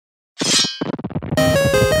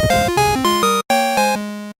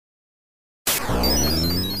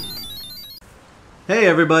Hey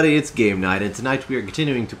everybody, it's GameKnight, and tonight we are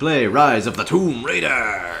continuing to play Rise of the Tomb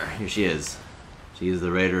Raider! Here she is. She is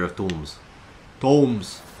the Raider of Tombs.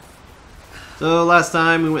 Tombs! So last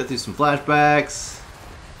time we went through some flashbacks.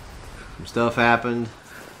 Some stuff happened.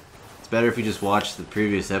 It's better if you just watch the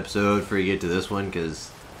previous episode before you get to this one,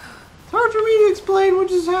 because it's hard for me to explain what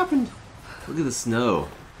just happened. Look at the snow.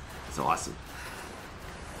 It's awesome.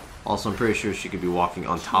 Also, I'm pretty sure she could be walking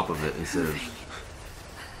on top of it instead of...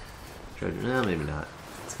 No, maybe not.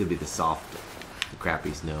 It's gonna be the soft, the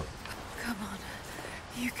crappy snow. Come on,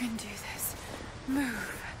 you can do this.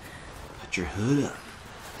 Move. Put your hood up.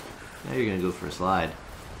 Now you're gonna go for a slide.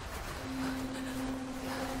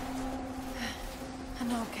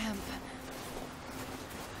 An old camp.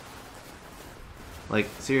 Like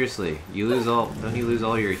seriously, you lose all. Don't you lose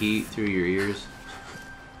all your heat through your ears?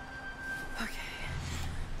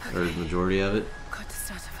 Okay. Or the majority of it? Got to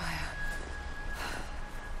start a fire.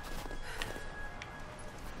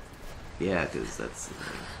 Yeah, because that's the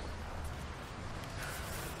thing.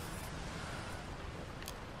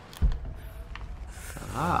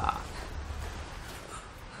 Ah.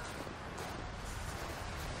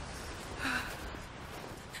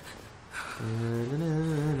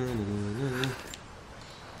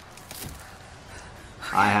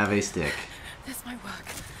 I have a stick. This might work.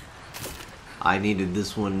 I needed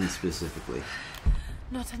this one specifically.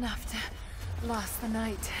 Not enough to last the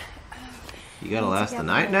night. You gotta last the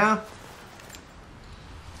night now?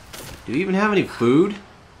 Do we even have any food?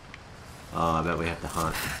 Oh, I bet we have to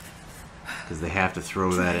hunt. Because they have to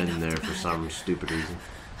throw that in there for some stupid reason.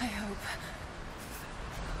 I hope.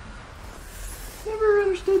 Never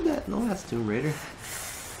understood that in the last Tomb Raider.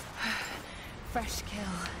 Fresh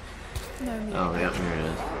kill. No meat. Oh, yep, here it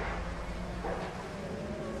is.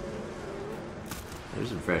 There's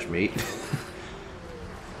some fresh meat.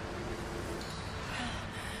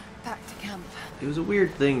 Back to camp. It was a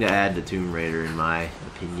weird thing to add to Tomb Raider, in my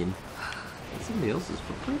opinion. Somebody else's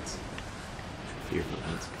footprints? Your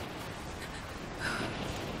footprints.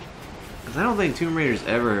 Because I don't think Tomb Raider's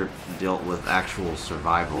ever dealt with actual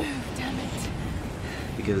survival. Damn it.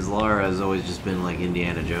 Because Lara has always just been like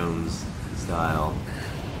Indiana Jones style.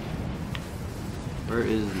 Where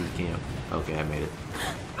is the camp? Okay, I made it.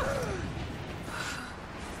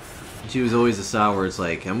 She was always a style where it's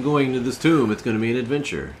like, I'm going to this tomb, it's going to be an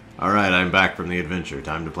adventure. Alright, I'm back from the adventure.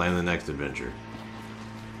 Time to plan the next adventure.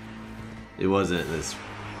 It wasn't this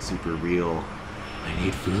super real, I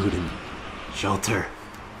need food and shelter.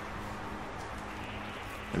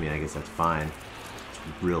 I mean, I guess that's fine.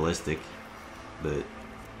 It's realistic. But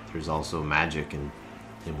there's also magic and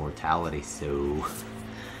immortality, so...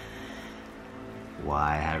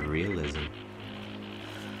 why have realism? Men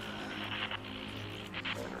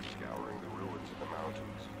are scouring the ruins of the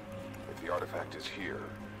mountains. If the artifact is here,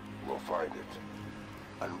 we'll find it.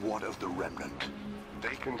 And what of the remnant?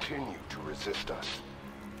 They continue to resist us,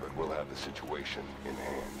 but we'll have the situation in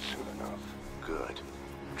hand soon enough. Good.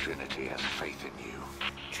 Trinity has faith in you.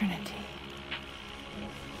 Trinity.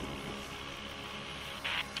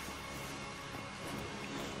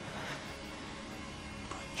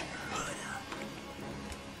 Put your hood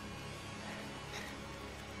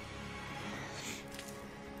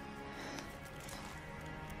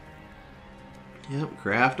up. Yep,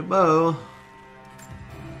 craft a bow.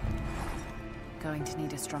 Going to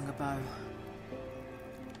need a stronger bow.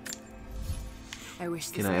 I wish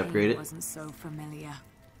this Can I upgrade it? wasn't so familiar.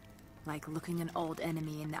 Like looking an old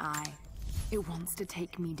enemy in the eye. It wants to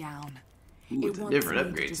take me down. Ooh, It it's a wants different me to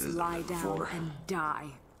upgrade just system lie than down before. and die.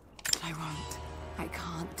 But I won't. I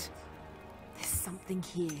can't. There's something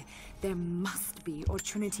here. There must be, or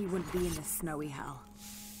Trinity wouldn't be in this snowy hell.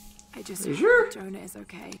 I just You hope sure? that Jonah is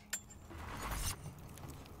okay.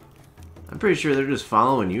 I'm pretty sure they're just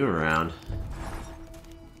following you around.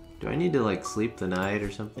 Do I need to, like, sleep the night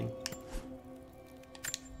or something?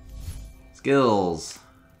 Skills.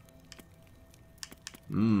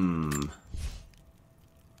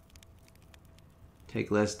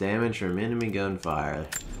 Take less damage from enemy gunfire.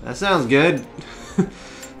 That sounds good.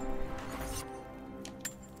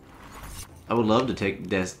 I would love to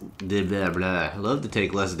take love to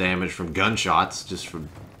take less damage from gunshots, just from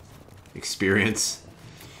experience.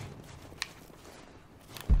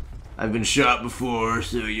 I've been shot before,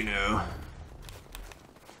 so you know.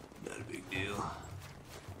 Not a big deal.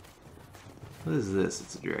 What is this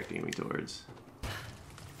it's directing me towards?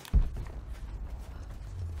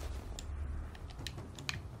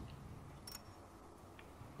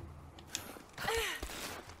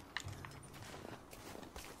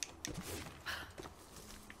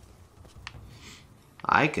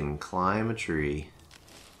 I can climb a tree.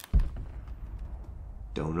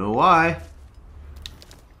 Don't know why.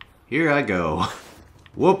 Here I go.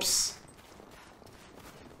 Whoops.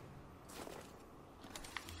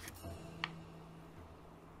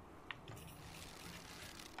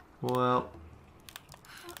 Well,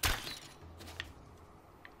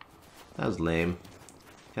 that was lame.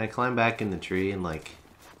 Can I climb back in the tree and, like,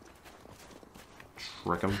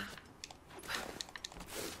 trick him?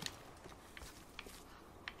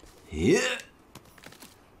 Yeah.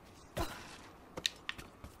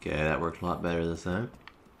 Okay, that worked a lot better this time.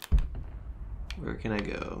 Where can I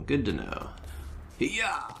go? Good to know.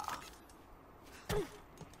 Yeah.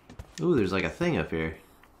 Ooh, there's like a thing up here.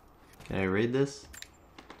 Can I read this?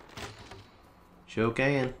 Sure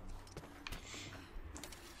can.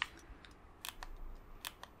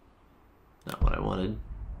 Not what I wanted.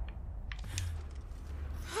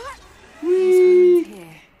 These ruins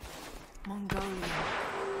here. Mongolian.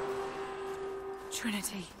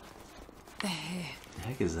 Trinity. They're here. The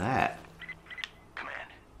heck is that? Command,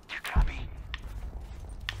 do you copy?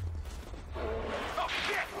 Oh,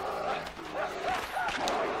 shit!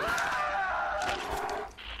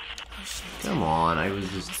 Oh shit. Come on, I was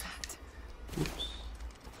just... What's that? Oops.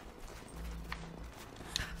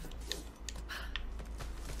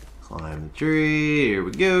 Climb the tree, here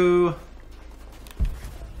we go.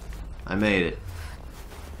 I made it.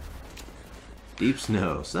 Deep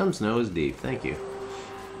snow. Some snow is deep, thank you.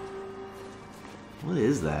 What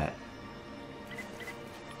is that?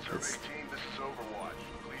 Survey team, this is Overwatch.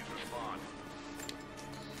 Please respond.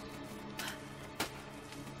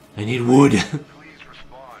 I need wood. Please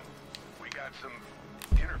respond. We got some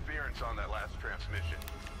interference on that last transmission.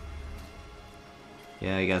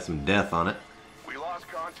 Yeah, I got some death on it. We lost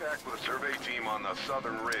contact with a survey team on the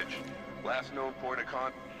southern ridge. Last known point of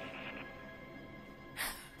contact.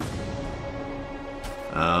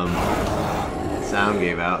 Sound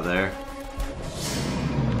gave out there.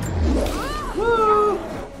 Woo!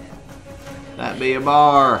 That be a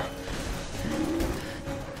bar.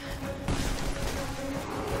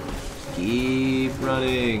 Just keep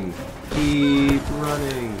running. Keep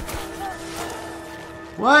running.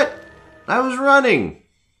 What? I was running.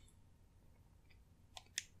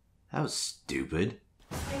 That was stupid.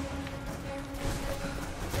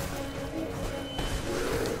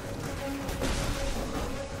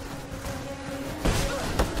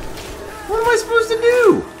 What am I supposed to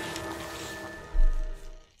do?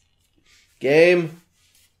 Game,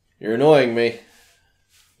 you're annoying me.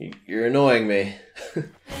 You're annoying me.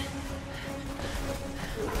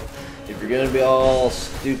 If you're gonna be all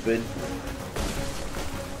stupid,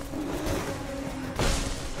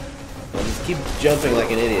 I'll just keep jumping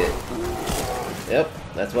like an idiot. Yep,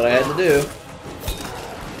 that's what I had to do.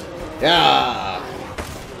 Yeah!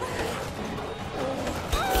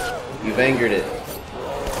 You've angered it.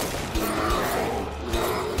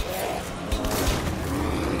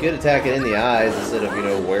 You could attack it in the eyes instead of, you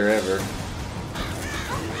know, wherever.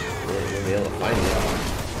 You're gonna be able to find it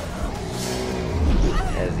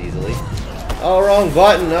as easily. Oh, wrong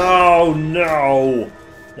button! Oh, no!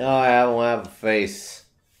 No, I don't have a face.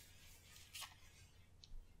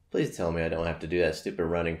 Please tell me I don't have to do that stupid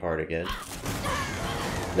running part again.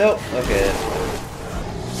 Nope. Okay, that's fine.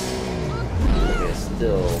 Okay, it's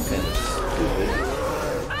still kind of stupid.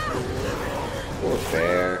 Or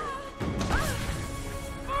fair.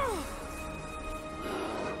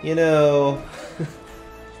 You know,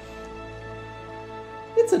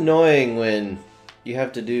 it's annoying when you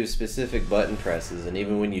have to do specific button presses, and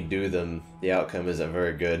even when you do them, the outcome isn't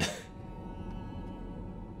very good.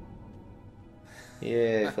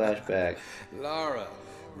 Yay, flashback. Lara,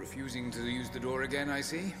 refusing to use the door again, I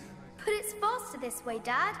see? But it's faster this way,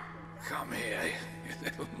 Dad. Come here, you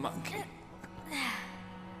little monkey.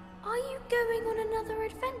 Are you going on another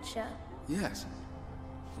adventure? Yes,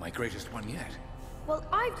 my greatest one yet. Well,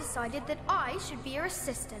 I've decided that I should be your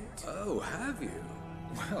assistant. Oh, have you?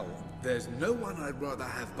 Well, there's no one I'd rather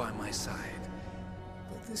have by my side.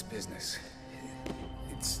 But this business,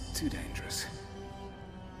 it's too dangerous.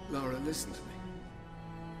 Lara, listen to me.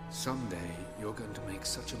 Someday, you're going to make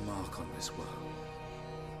such a mark on this world.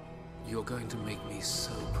 You're going to make me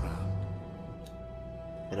so proud.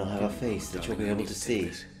 And I'll have a face that you'll be able to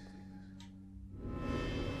see.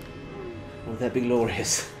 Won't that be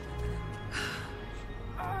glorious?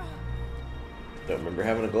 Don't remember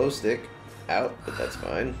having a glow stick out, but that's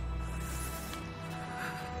fine.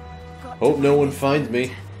 Hope no one finds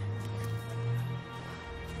me.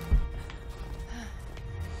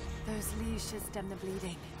 Those leaves should stem the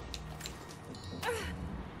bleeding.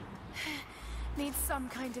 Need some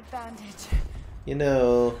kind of bandage. You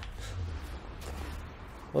know,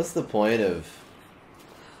 what's the point of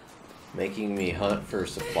making me hunt for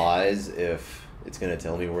supplies if it's gonna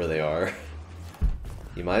tell me where they are.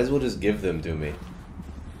 You might as well just give them to me.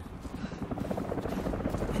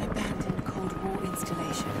 An abandoned Cold War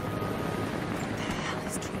installation. What the hell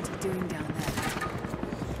is Trinity doing down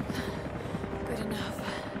there? Good enough.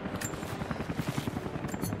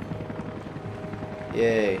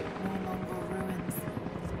 Yay. More Mongol ruins.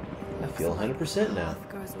 I feel 100% now. Path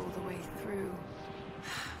goes all the way through.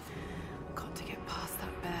 Got to get past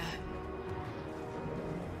that bear.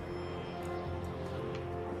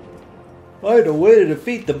 Find a way to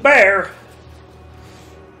defeat the bear!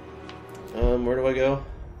 Where do I go?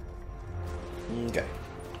 Okay.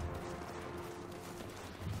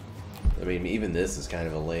 I mean, even this is kind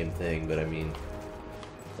of a lame thing, but I mean,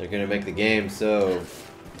 they're gonna make the game so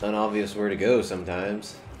unobvious where to go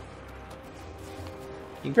sometimes.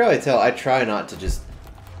 You can probably tell I try not to just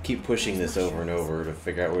keep pushing this over and over to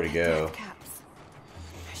figure out where to go.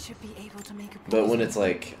 I should be able to make a But when it's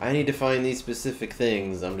like, I need to find these specific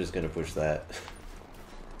things, I'm just gonna push that.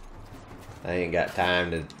 I ain't got time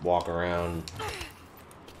to walk around,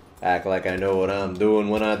 act like I know what I'm doing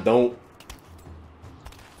when I don't.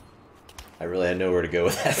 I really had nowhere to go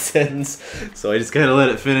with that sentence, so I just kind of let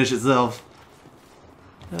it finish itself.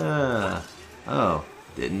 Oh,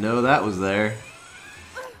 didn't know that was there.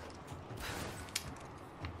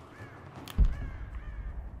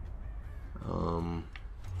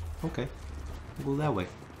 Okay, we'll go that way.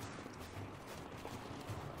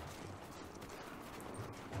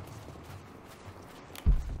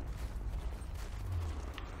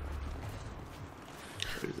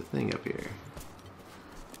 There's a thing up here.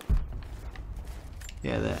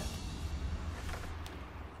 Yeah, that.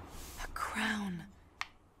 A crown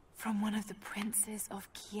from one of the princes of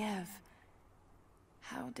Kiev.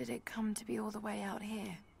 How did it come to be all the way out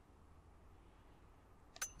here?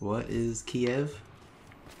 What is Kiev?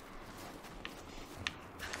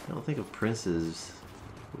 I don't think of princes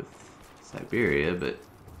with Siberia, but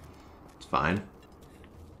it's fine.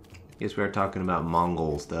 Guess we are talking about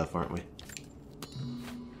Mongol stuff, aren't we?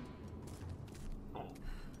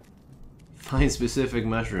 Find specific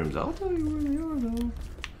mushrooms. I'll tell you where they are, though.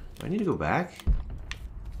 Do I need to go back?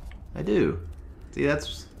 I do. See,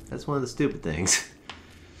 that's one of the stupid things.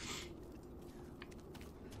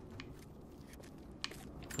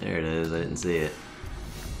 There it is. I didn't see it.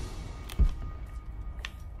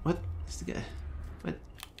 What? What's the guy? What?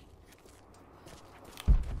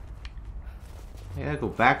 I gotta go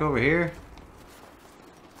back over here?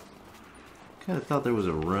 Kinda thought there was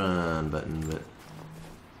a run button, but...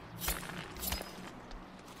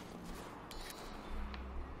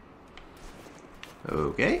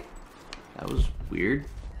 Okay. That was weird.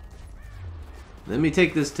 Let me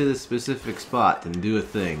take this to this specific spot and do a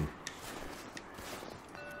thing.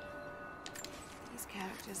 These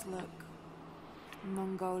characters look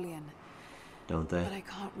Mongolian, Don't they? but I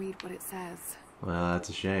can't read what it says. Well, that's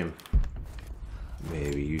a shame.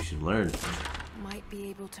 Maybe you should learn. Might be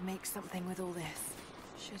able to make something with all this.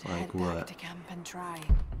 Should Like head what? back to camp and try.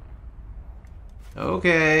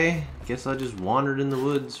 Okay. Guess I just wandered in the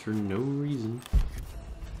woods for no reason.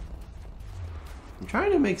 I'm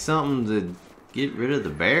trying to make something to get rid of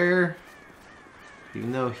the bear.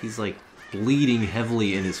 Even though he's like bleeding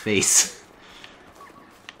heavily in his face.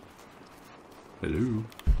 Hello.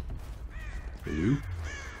 Hello.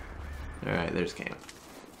 Alright, there's camp.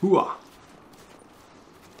 Hooah!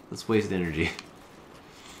 Let's waste energy.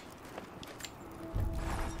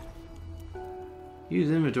 Use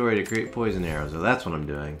inventory to create poison arrows. So that's what I'm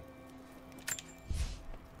doing.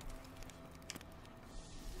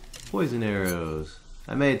 Poison arrows.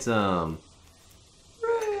 I made some.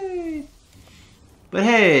 Hooray! But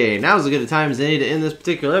hey, now's as good a time as any to end this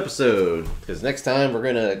particular episode. Because next time we're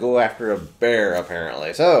going to go after a bear,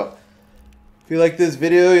 apparently. So, if you like this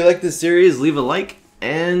video, you like this series, leave a like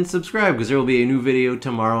and subscribe. Because there will be a new video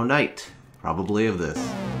tomorrow night. Probably of this.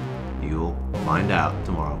 You'll find out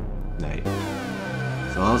tomorrow night.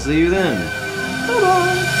 So I'll see you then.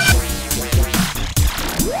 Bye-bye.